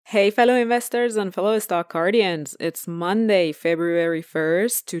Hey, fellow investors and fellow stock guardians. It's Monday, February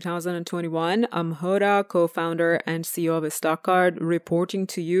 1st, 2021. I'm Hoda, co-founder and CEO of StockGuard, reporting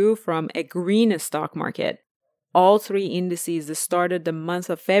to you from a green stock market. All three indices started the month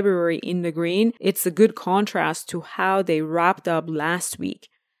of February in the green. It's a good contrast to how they wrapped up last week.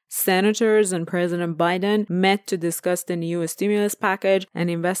 Senators and President Biden met to discuss the new stimulus package, and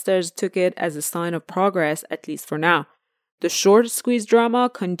investors took it as a sign of progress, at least for now. The short squeeze drama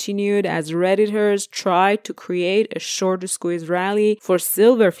continued as Redditors tried to create a short squeeze rally for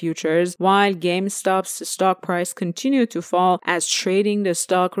silver futures, while GameStop's stock price continued to fall as trading the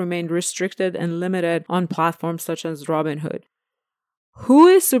stock remained restricted and limited on platforms such as Robinhood. Who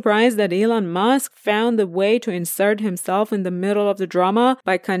is surprised that Elon Musk found a way to insert himself in the middle of the drama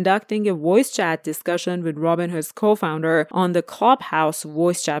by conducting a voice chat discussion with Robinhood's co-founder on the Clubhouse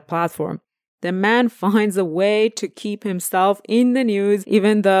voice chat platform? The man finds a way to keep himself in the news,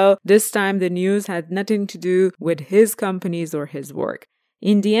 even though this time the news had nothing to do with his companies or his work.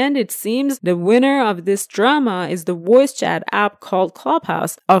 In the end, it seems the winner of this drama is the voice chat app called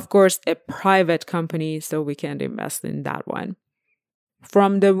Clubhouse. Of course, a private company, so we can't invest in that one.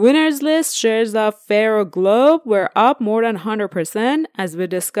 From the winners list, shares of Ferroglobe were up more than 100%. As we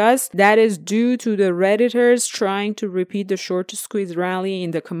discussed, that is due to the Redditors trying to repeat the short squeeze rally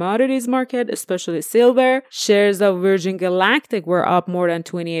in the commodities market, especially silver. Shares of Virgin Galactic were up more than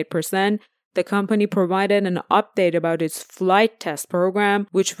 28%. The company provided an update about its flight test program,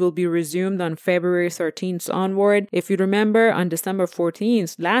 which will be resumed on February 13th onward. If you remember, on December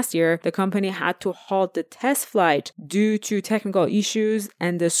 14th last year, the company had to halt the test flight due to technical issues,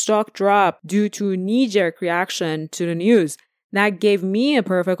 and the stock dropped due to knee-jerk reaction to the news. That gave me a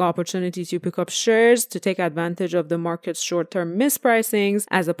perfect opportunity to pick up shares to take advantage of the market's short-term mispricings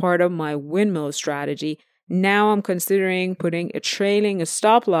as a part of my windmill strategy. Now I'm considering putting a trailing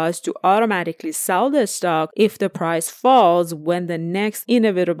stop loss to automatically sell the stock if the price falls when the next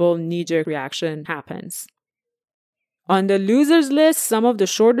inevitable knee-jerk reaction happens. On the losers list, some of the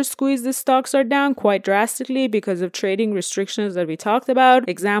shorter squeezed stocks are down quite drastically because of trading restrictions that we talked about.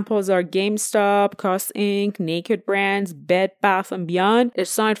 Examples are GameStop, Cost Inc., Naked Brands, Bed Bath & Beyond.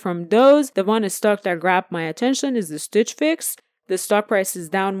 Aside from those, the one stock that grabbed my attention is the Stitch Fix. The stock price is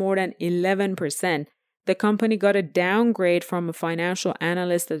down more than 11%. The company got a downgrade from a financial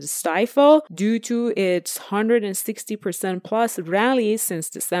analyst at Stifel due to its 160% plus rally since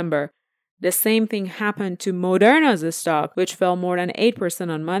December. The same thing happened to Moderna's stock, which fell more than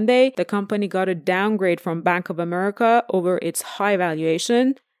 8% on Monday. The company got a downgrade from Bank of America over its high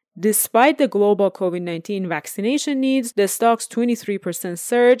valuation. Despite the global COVID-19 vaccination needs, the stock's 23%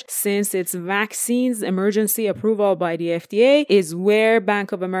 surge since its vaccine's emergency approval by the FDA is where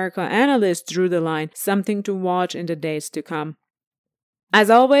Bank of America analysts drew the line, something to watch in the days to come. As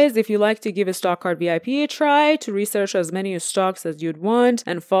always, if you like to give a StockGuard VIP a try, to research as many stocks as you'd want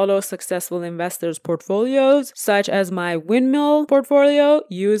and follow successful investors' portfolios, such as my windmill portfolio,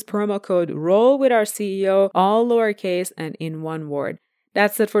 use promo code ROLL with our CEO, all lowercase and in one word.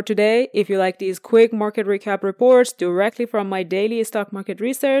 That's it for today. If you like these quick market recap reports directly from my daily stock market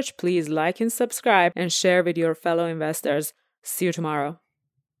research, please like and subscribe and share with your fellow investors. See you tomorrow.